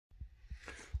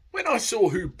When I saw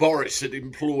who Boris had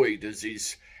employed as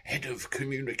his head of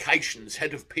communications,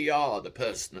 head of PR, the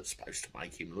person that's supposed to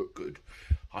make him look good,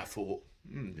 I thought,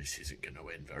 this isn't going to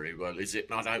end very well, is it?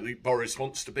 And I don't think Boris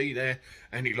wants to be there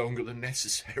any longer than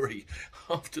necessary.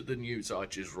 After the news I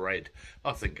just read,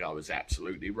 I think I was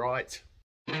absolutely right.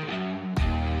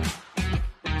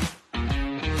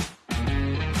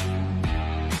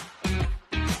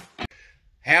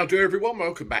 How do everyone?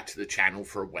 Welcome back to the channel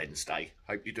for a Wednesday.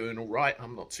 Hope you're doing all right.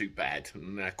 I'm not too bad,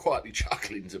 and quietly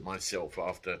chuckling to myself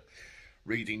after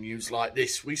reading news like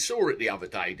this. We saw it the other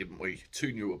day, didn't we?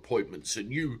 2 new appointments, a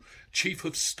new chief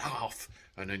of staff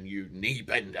and a new knee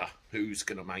bender who's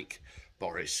going to make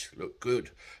Boris look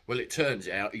good. Well, it turns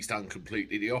out he's done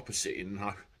completely the opposite in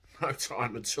no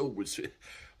time at all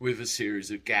with a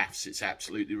series of gaffes. It's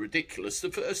absolutely ridiculous.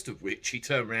 The first of which, he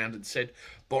turned around and said,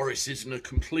 Boris isn't a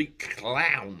complete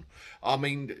clown. I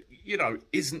mean, you know,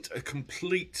 isn't a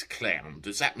complete clown.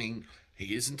 Does that mean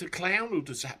he isn't a clown, or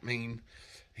does that mean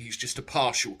he's just a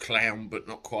partial clown but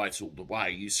not quite all the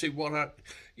way? You see what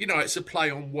it's a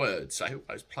play on words. They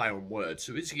always play on words.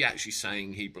 So is he actually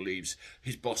saying he believes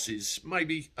his boss is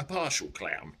maybe a partial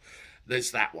clown?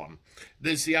 There's that one.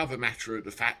 There's the other matter of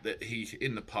the fact that he,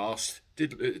 in the past,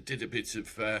 did a bit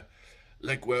of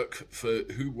legwork for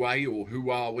Huawei or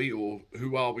Huawei or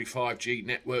Huawei 5G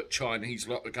network. Chinese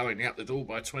lot are going out the door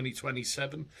by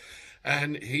 2027.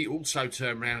 And he also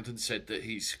turned around and said that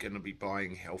he's going to be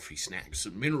buying healthy snacks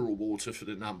and mineral water for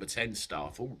the number 10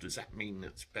 staff. Oh, does that mean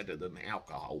that's better than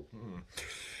alcohol?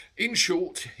 In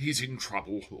short, he's in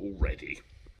trouble already.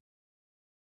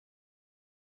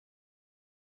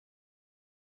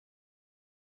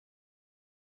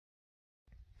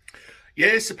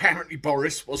 Yes, apparently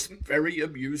Boris wasn't very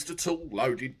amused at all,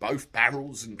 loaded both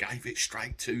barrels and gave it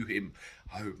straight to him.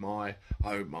 Oh my,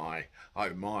 oh my,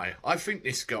 oh my. I think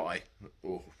this guy,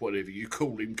 or whatever you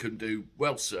call him, can do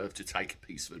well served to take a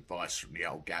piece of advice from the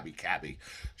old Cabby.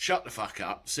 Shut the fuck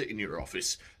up, sit in your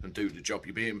office and do the job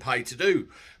you're being paid to do.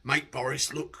 Make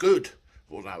Boris look good.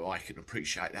 Although I can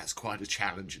appreciate that's quite a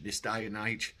challenge in this day and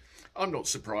age. I'm not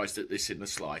surprised at this in the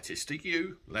slightest. Are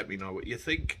you? Let me know what you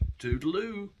think.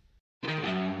 Toodaloo.